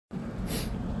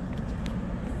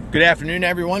Good afternoon,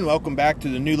 everyone. Welcome back to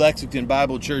the New Lexington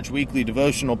Bible Church Weekly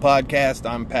Devotional Podcast.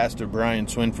 I'm Pastor Brian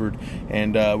Swinford,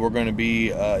 and we're going to be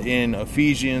in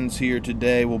Ephesians here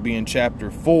today. We'll be in chapter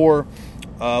 4.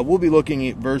 We'll be looking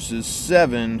at verses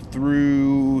 7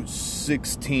 through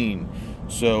 16.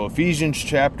 So Ephesians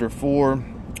chapter 4,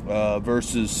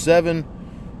 verses 7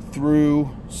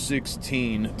 through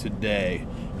 16 today.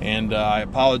 And I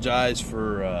apologize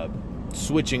for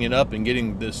switching it up and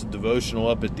getting this devotional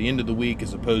up at the end of the week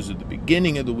as opposed to the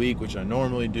beginning of the week, which I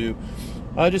normally do.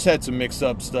 I just had some mixed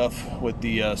up stuff with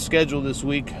the schedule this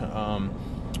week,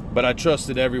 but I trust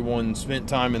that everyone spent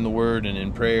time in the Word and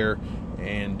in prayer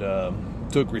and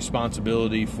took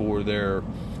responsibility for their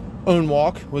own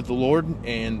walk with the Lord,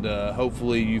 and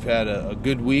hopefully you've had a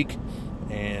good week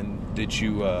and that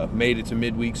you made it to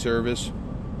midweek service,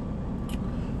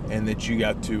 and that you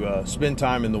got to spend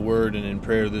time in the Word and in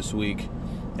prayer this week.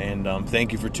 And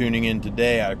thank you for tuning in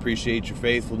today. I appreciate your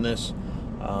faithfulness.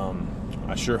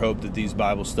 I sure hope that these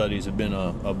Bible studies have been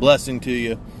a blessing to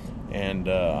you. And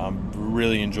I've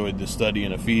really enjoyed this study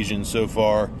in Ephesians so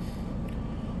far.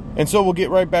 And so we'll get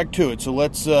right back to it. So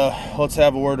let's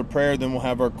have a word of prayer. Then we'll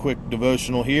have our quick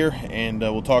devotional here. And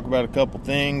we'll talk about a couple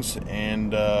things.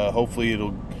 And hopefully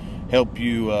it'll help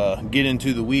you get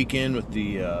into the weekend with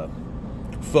the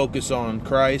focus on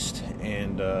Christ,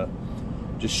 and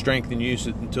just strengthen you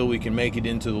until we can make it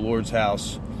into the Lord's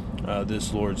house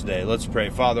this Lord's Day. Let's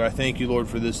pray. Father, I thank you, Lord,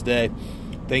 for this day.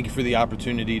 Thank you for the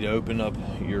opportunity to open up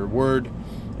your word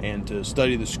and to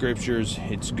study the scriptures.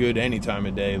 It's good any time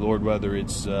of day, Lord, whether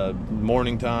it's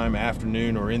morning time,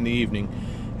 afternoon, or in the evening.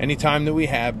 Any time that we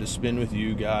have to spend with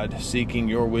you, God, seeking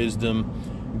your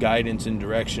wisdom, guidance, and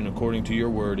direction according to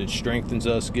your word. It strengthens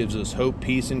us, gives us hope,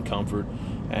 peace, and comfort.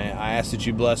 I ask that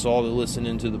you bless all that listen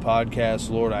into the podcast,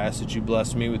 Lord. I ask that you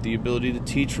bless me with the ability to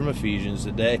teach from Ephesians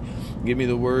today. Give me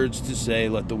the words to say.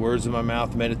 Let the words of my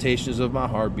mouth, meditations of my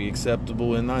heart be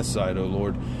acceptable in thy sight, O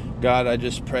Lord. God, I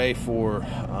just pray for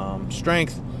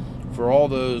strength for all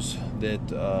those that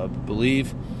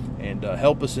believe, and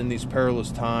help us in these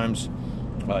perilous times,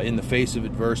 in the face of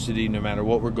adversity, no matter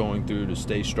what we're going through, to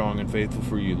stay strong and faithful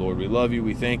for you, Lord. We love you,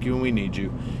 we thank you, and we need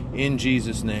you. In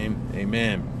Jesus' name,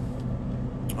 amen.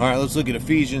 All right, let's look at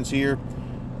Ephesians here.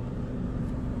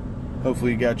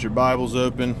 Hopefully you got your Bibles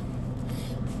open.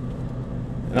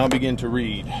 And I'll begin to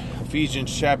read.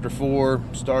 Ephesians chapter 4,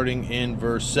 starting in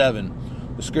verse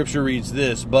 7. The scripture reads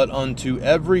this: "But unto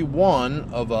every one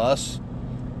of us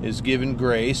is given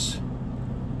grace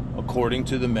according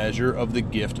to the measure of the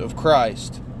gift of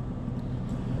Christ."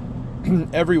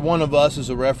 Every one of us is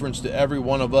a reference to every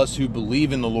one of us who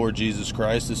believe in the Lord Jesus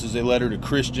Christ. This is a letter to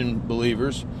Christian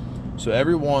believers. So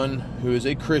everyone who is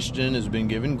a Christian has been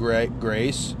given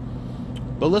grace.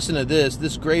 But listen to this.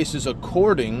 This grace is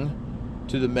according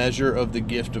to the measure of the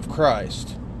gift of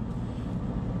Christ.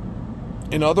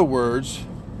 In other words,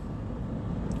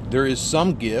 there is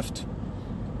some gift,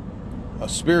 a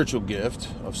spiritual gift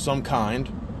of some kind,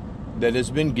 that has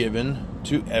been given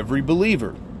to every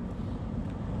believer.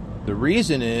 The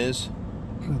reason is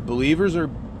believers are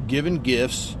given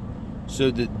gifts so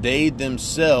that they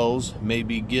themselves may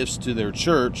be gifts to their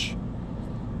church,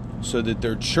 so that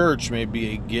their church may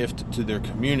be a gift to their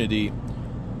community,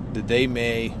 that they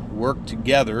may work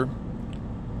together.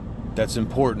 That's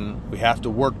important. We have to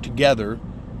work together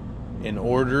in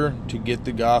order to get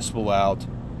the gospel out,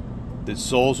 that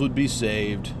souls would be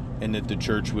saved, and that the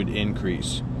church would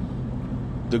increase.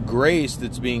 The grace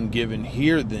that's being given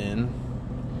here then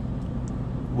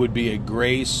would be a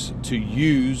grace to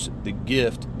use the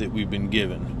gift that we've been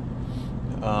given.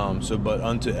 But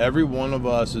unto every one of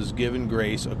us is given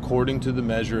grace according to the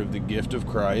measure of the gift of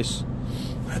Christ.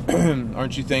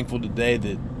 Aren't you thankful today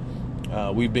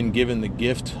that we've been given the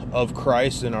gift of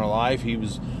Christ in our life? He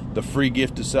was the free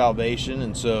gift of salvation,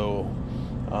 and so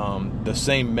the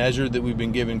same measure that we've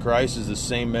been given Christ is the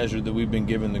same measure that we've been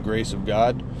given the grace of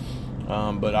God.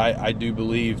 But I do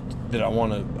believe that I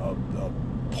want to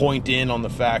point in on the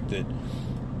fact that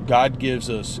God gives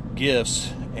us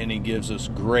gifts, and he gives us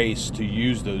grace to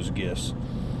use those gifts.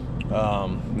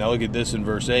 Now look at this in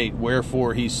verse 8.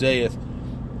 "Wherefore he saith,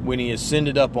 when he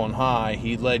ascended up on high,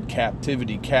 he led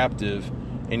captivity captive,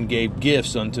 and gave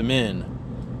gifts unto men.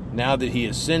 Now that he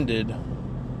ascended,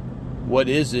 what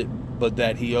is it but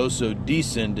that he also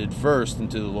descended first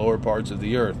into the lower parts of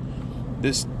the earth?"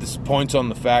 This points on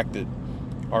the fact that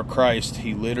our Christ,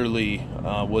 he literally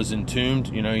was entombed.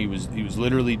 You know, he was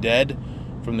literally dead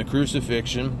from the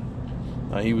crucifixion.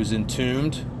 He was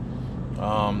entombed,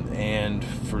 and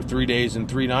for 3 days and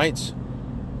 3 nights,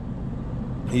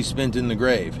 he spent in the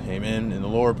grave. Amen. In the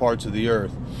lower parts of the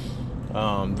earth.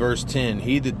 Verse 10,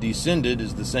 he that descended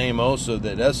is the same also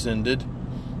that ascended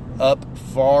up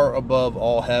far above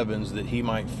all heavens, that he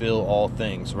might fill all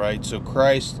things, right? So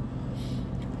Christ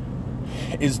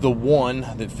is the one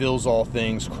that fills all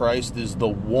things. Christ is the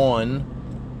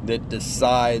one that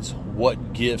decides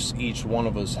what gifts each one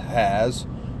of us has.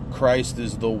 Christ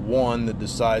is the one that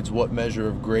decides what measure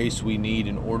of grace we need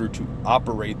in order to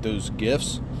operate those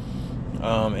gifts.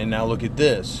 And now look at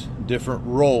this, different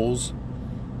roles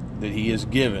that he has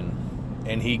given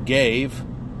and he gave.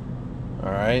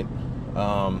 All right.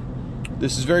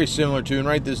 This is very similar to, and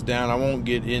write this down, I won't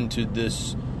get into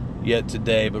this yet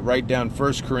today, but write down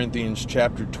 1 Corinthians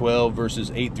chapter 12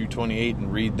 verses 8 through 28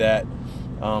 and read that.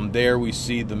 There we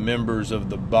see the members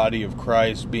of the body of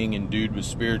Christ being endued with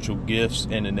spiritual gifts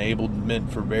and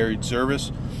enablement for varied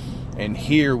service. And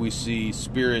here we see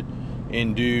spirit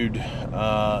endued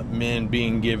men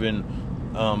being given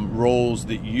roles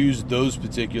that use those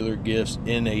particular gifts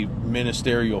in a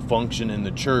ministerial function in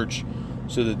the church,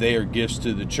 so that they are gifts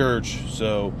to the church.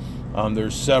 So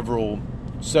there's several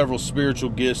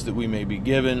spiritual gifts that we may be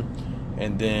given,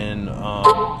 and then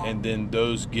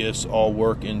those gifts all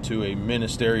work into a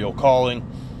ministerial calling,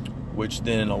 which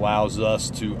then allows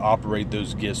us to operate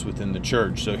those gifts within the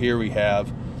church. So here we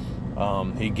have,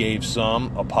 he gave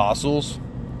some apostles,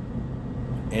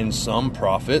 and some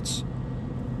prophets,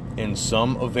 and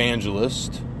some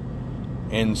evangelists,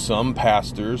 and some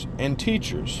pastors and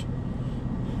teachers.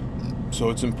 So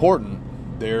it's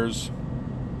important. There's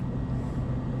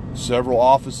several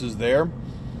offices there.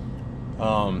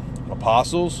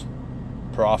 Apostles,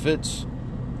 prophets,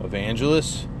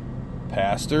 evangelists,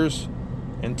 pastors,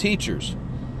 and teachers.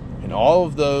 And all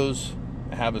of those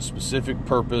have a specific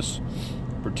purpose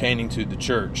pertaining to the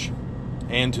church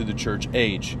and to the church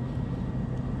age.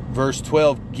 Verse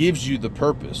 12 gives you the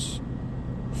purpose: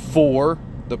 for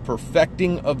the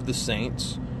perfecting of the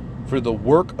saints, for the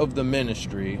work of the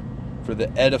ministry, for the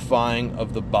edifying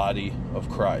of the body of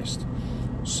Christ.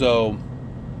 So,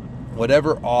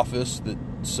 whatever office that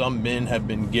some men have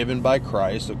been given by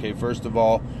Christ, okay, first of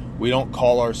all, we don't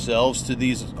call ourselves to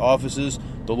these offices.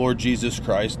 The Lord Jesus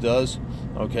Christ does.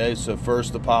 Okay, so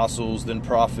first apostles, then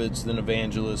prophets, then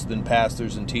evangelists, then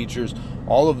pastors and teachers.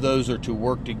 All of those are to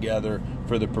work together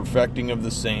for the perfecting of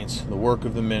the saints, the work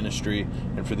of the ministry,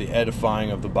 and for the edifying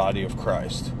of the body of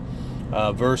Christ.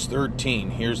 Verse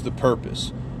 13, here's the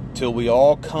purpose: till we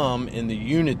all come in the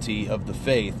unity of the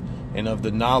faith and of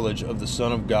the knowledge of the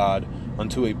Son of God,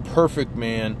 unto a perfect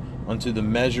man, unto the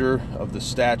measure of the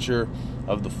stature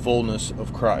of the fullness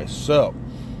of Christ. So,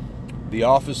 the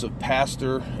office of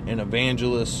pastor and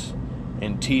evangelist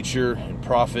and teacher and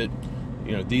prophet,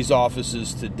 these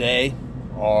offices today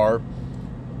are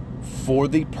for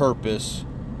the purpose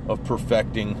of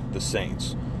perfecting the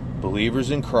saints.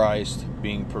 Believers in Christ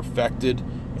being perfected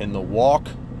in the walk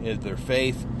of their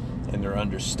faith and their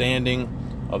understanding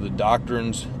of the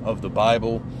doctrines of the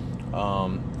Bible.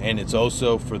 And it's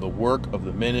also for the work of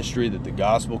the ministry, that the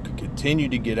gospel could continue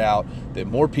to get out, that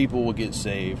more people will get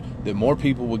saved, that more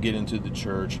people will get into the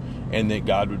church, and that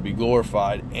God would be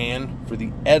glorified, and for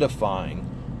the edifying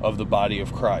of the body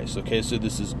of Christ. Okay, so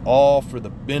this is all for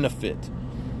the benefit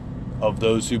of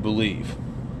those who believe,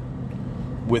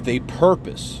 with a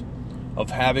purpose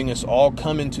of having us all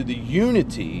come into the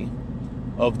unity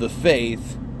of the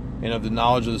faith and of the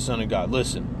knowledge of the Son of God.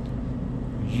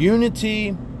 Listen,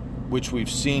 unity, which we've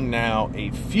seen now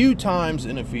a few times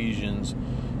in Ephesians,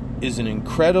 is an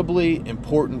incredibly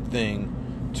important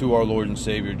thing to our Lord and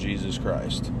Savior Jesus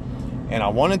Christ. And I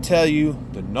want to tell you,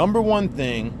 the number one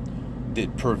thing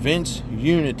that prevents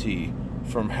unity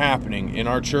from happening in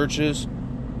our churches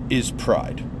is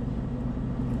pride.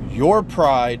 Your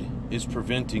pride is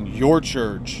preventing your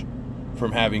church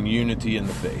from having unity in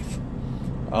the faith.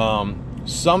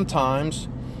 Sometimes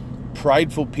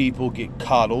prideful people get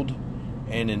coddled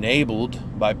and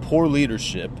enabled by poor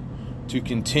leadership to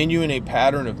continue in a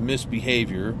pattern of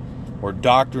misbehavior or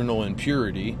doctrinal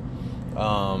impurity,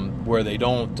 where they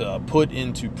don't put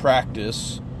into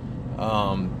practice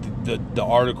the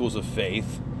articles of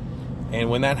faith. And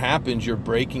when that happens, you're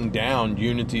breaking down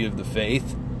unity of the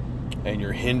faith, and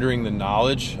you're hindering the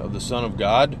knowledge of the Son of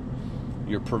God.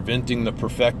 You're preventing the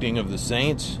perfecting of the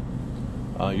saints.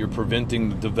 You're preventing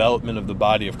the development of the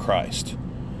body of Christ.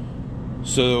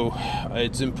 So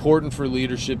it's important for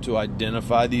leadership to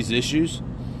identify these issues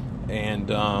and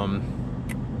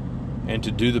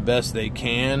to do the best they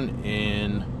can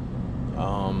in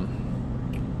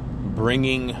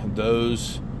bringing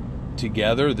those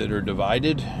together that are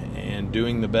divided, and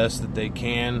doing the best that they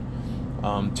can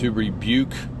to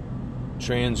rebuke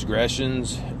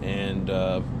transgressions and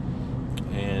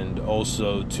and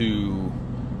also to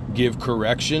give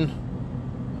correction,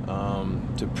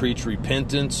 to preach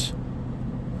repentance,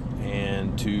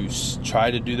 and to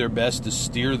try to do their best to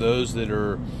steer those that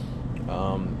are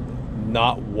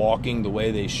not walking the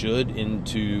way they should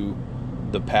into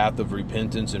the path of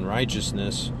repentance and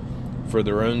righteousness for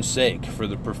their own sake, for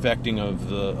the perfecting of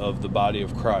the body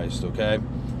of Christ. Okay?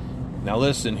 Now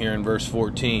listen here in verse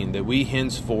 14, that we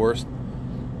henceforth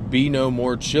be no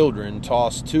more children,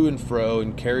 tossed to and fro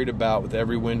and carried about with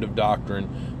every wind of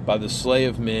doctrine by the sleight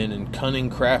of men and cunning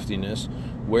craftiness,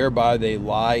 whereby they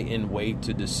lie in wait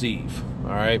to deceive.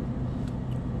 All right?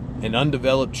 An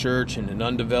undeveloped church and an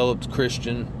undeveloped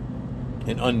Christian,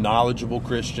 an unknowledgeable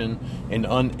Christian, an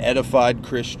unedified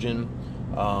Christian,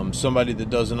 somebody that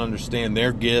doesn't understand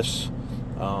their gifts,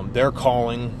 their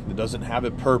calling, that doesn't have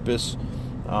a purpose.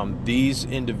 These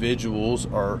individuals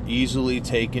are easily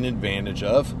taken advantage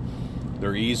of.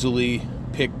 They're easily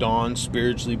picked on,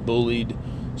 spiritually bullied,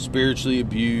 spiritually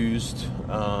abused,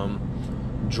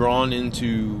 drawn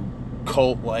into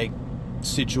cult-like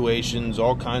situations.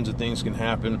 All kinds of things can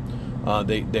happen.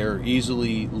 They're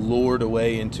easily lured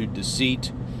away into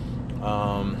deceit,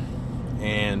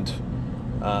 and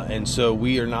so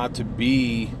we are not to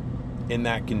be in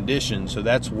that condition. So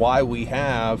that's why we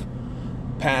have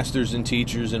pastors and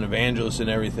teachers and evangelists and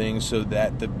everything, so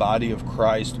that the body of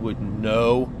Christ would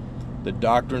know the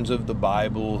doctrines of the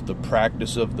Bible, the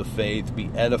practice of the faith, be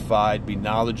edified, be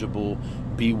knowledgeable,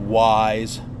 be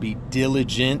wise, be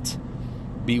diligent,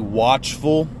 be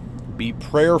watchful, be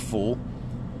prayerful,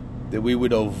 that we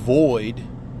would avoid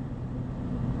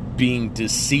being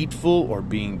deceitful or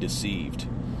being deceived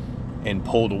and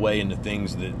pulled away into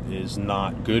things that is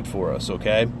not good for us,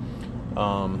 okay?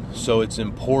 So it's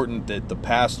important that the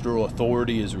pastoral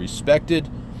authority is respected,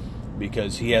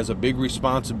 because he has a big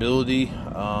responsibility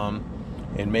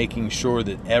in making sure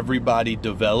that everybody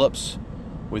develops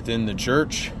within the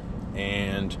church,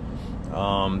 and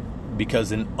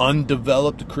because an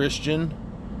undeveloped Christian,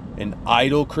 an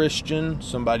idle Christian,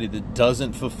 somebody that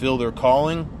doesn't fulfill their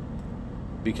calling,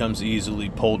 becomes easily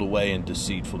pulled away in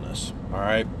deceitfulness, all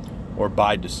right? Or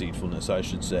by deceitfulness, I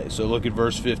should say. So look at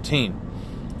verse 15,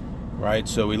 right?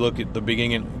 So we look at the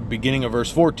beginning of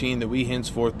verse 14, that we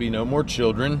henceforth be no more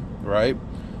children, right?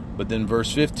 But then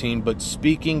verse 15, but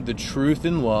speaking the truth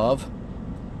in love,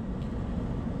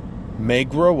 may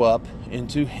grow up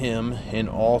into him in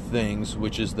all things,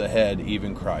 which is the head,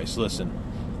 even Christ. Listen,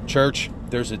 church,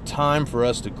 there's a time for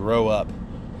us to grow up.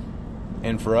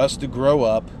 And for us to grow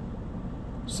up,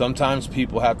 sometimes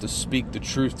people have to speak the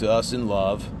truth to us in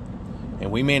love,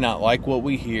 and we may not like what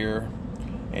we hear,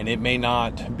 and it may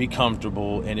not be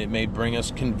comfortable, and it may bring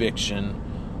us conviction.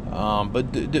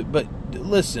 But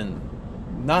listen,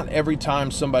 not every time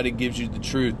somebody gives you the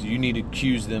truth do you need to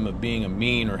accuse them of being a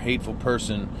mean or hateful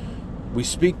person. We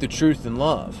speak the truth in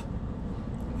love.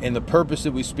 And the purpose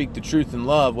that we speak the truth in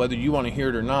love, whether you want to hear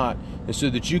it or not, is so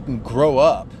that you can grow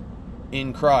up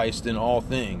in Christ in all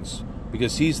things,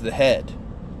 because he's the head.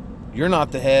 You're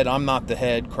not the head, I'm not the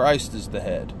head, Christ is the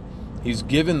head. He's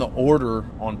given the order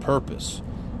on purpose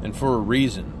and for a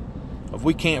reason. If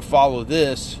we can't follow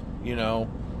this,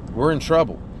 we're in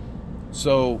trouble.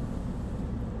 So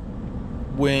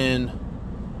when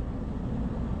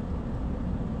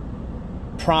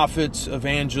prophets,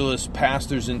 evangelists,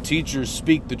 pastors, and teachers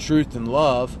speak the truth in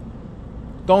love,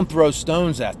 don't throw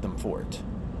stones at them for it.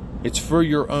 It's for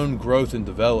your own growth and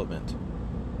development.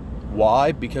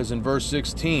 Why? Because in verse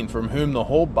 16, from whom the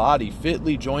whole body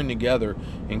fitly joined together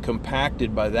and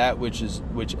compacted by that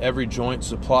which every joint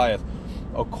supplieth,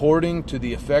 according to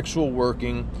the effectual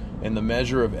working and the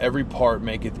measure of every part,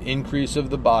 maketh increase of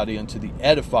the body unto the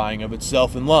edifying of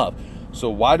itself in love. So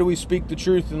why do we speak the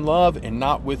truth in love and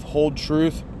not withhold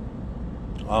truth?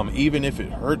 Even if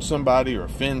it hurts somebody or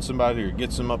offends somebody or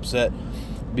gets them upset.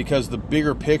 Because the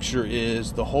bigger picture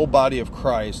is the whole body of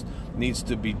Christ needs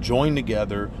to be joined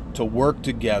together, to work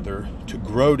together, to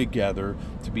grow together,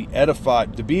 to be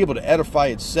edified, to be able to edify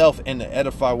itself and to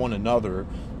edify one another,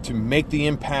 to make the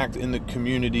impact in the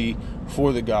community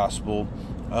for the gospel.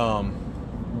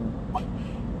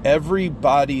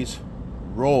 Everybody's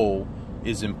role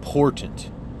is important.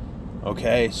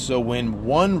 Okay, so when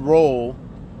one role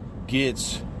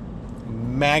gets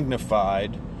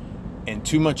magnified and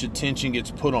too much attention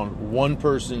gets put on one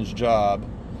person's job,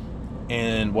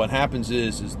 and what happens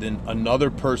is then another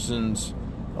person's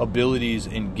abilities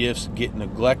and gifts get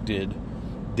neglected,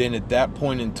 then at that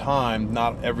point in time,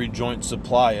 not every joint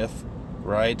supplieth,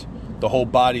 right? The whole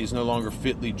body is no longer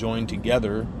fitly joined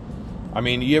together. I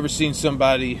mean, you ever seen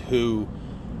somebody who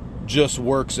just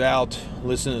works out?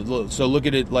 Listen, so look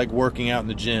at it like working out in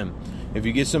the gym. If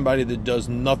you get somebody that does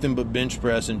nothing but bench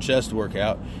press and chest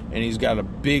workout, and he's got a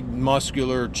big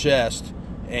muscular chest,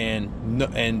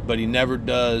 but he never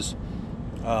does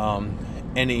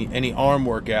any arm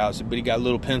workouts, but he got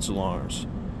little pencil arms,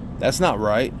 that's not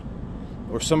right.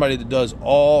 Or somebody that does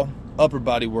all upper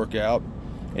body workout,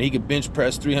 and he can bench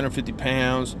press 350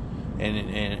 pounds,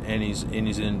 and he's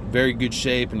in very good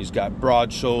shape, and he's got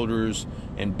broad shoulders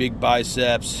and big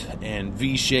biceps and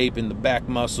V shape in the back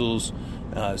muscles,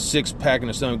 six pack in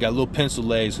the stomach, got little pencil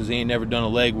legs because he ain't never done a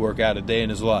leg workout a day in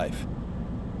his life.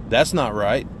 That's not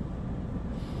right.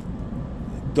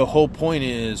 The whole point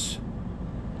is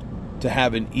to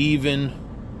have an even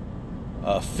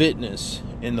fitness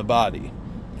in the body,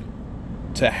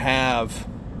 to have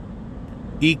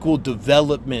equal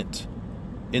development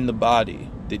in the body,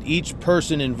 that each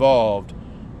person involved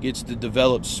gets to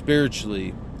develop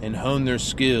spiritually and hone their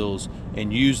skills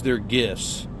and use their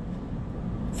gifts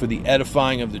for the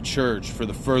edifying of the church, for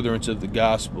the furtherance of the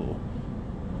gospel.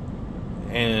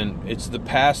 And it's the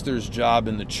pastor's job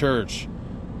in the church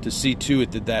to see to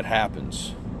it that that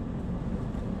happens.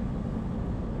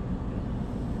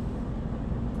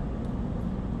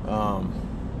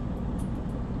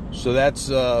 So that's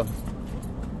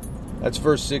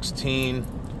verse 16.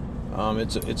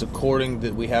 It's according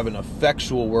that we have an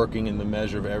effectual working in the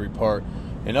measure of every part.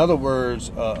 In other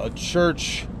words, a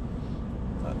church,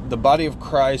 the body of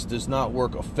Christ does not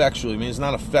work effectually. I mean, it's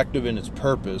not effective in its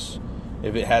purpose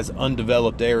if it has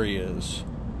undeveloped areas.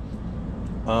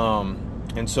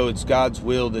 And so it's God's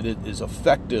will that it is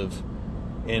effective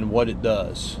in what it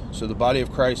does. So the body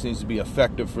of Christ needs to be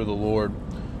effective for the Lord,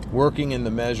 working in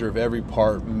the measure of every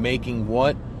part, making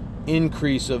what?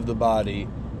 Increase of the body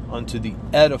unto the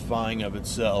edifying of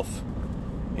itself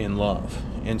in love.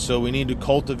 And so we need to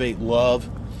cultivate love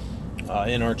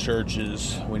in our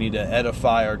churches. We need to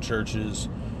edify our churches.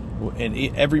 And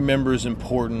every member is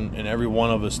important, and every one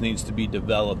of us needs to be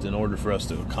developed in order for us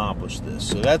to accomplish this.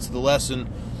 So that's the lesson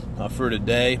for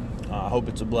today. I hope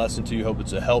it's a blessing to you. I hope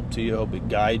it's a help to you. I hope it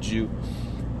guides you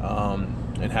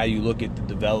and how you look at the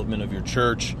development of your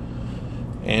church.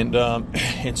 And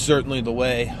it's certainly the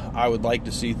way I would like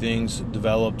to see things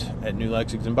developed at New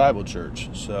Lexington Bible Church.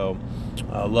 So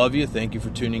love you. Thank you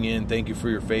for tuning in. Thank you for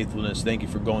your faithfulness. Thank you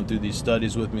for going through these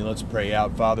studies with me. Let's pray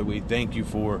out. Father, we thank you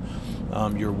for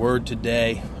your word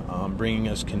today, bringing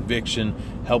us conviction.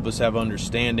 Help us have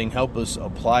understanding. Help us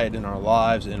apply it in our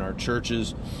lives, in our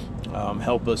churches.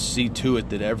 Help us see to it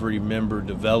that every member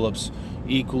develops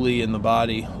equally in the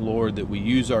body, Lord, that we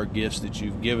use our gifts that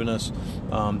you've given us,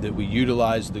 that we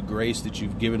utilize the grace that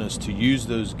you've given us to use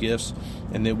those gifts,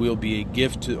 and that we'll be a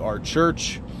gift to our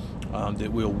church,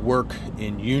 that we'll work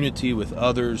in unity with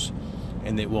others,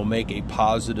 and that we'll make a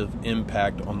positive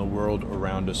impact on the world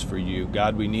around us for you.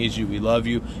 God, we need you, we love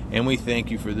you, and we thank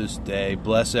you for this day.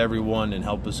 Bless everyone and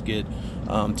help us get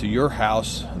to your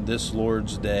house this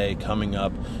Lord's Day coming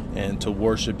up, and to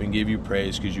worship and give you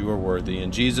praise because you are worthy.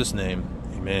 In Jesus' name,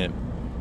 amen.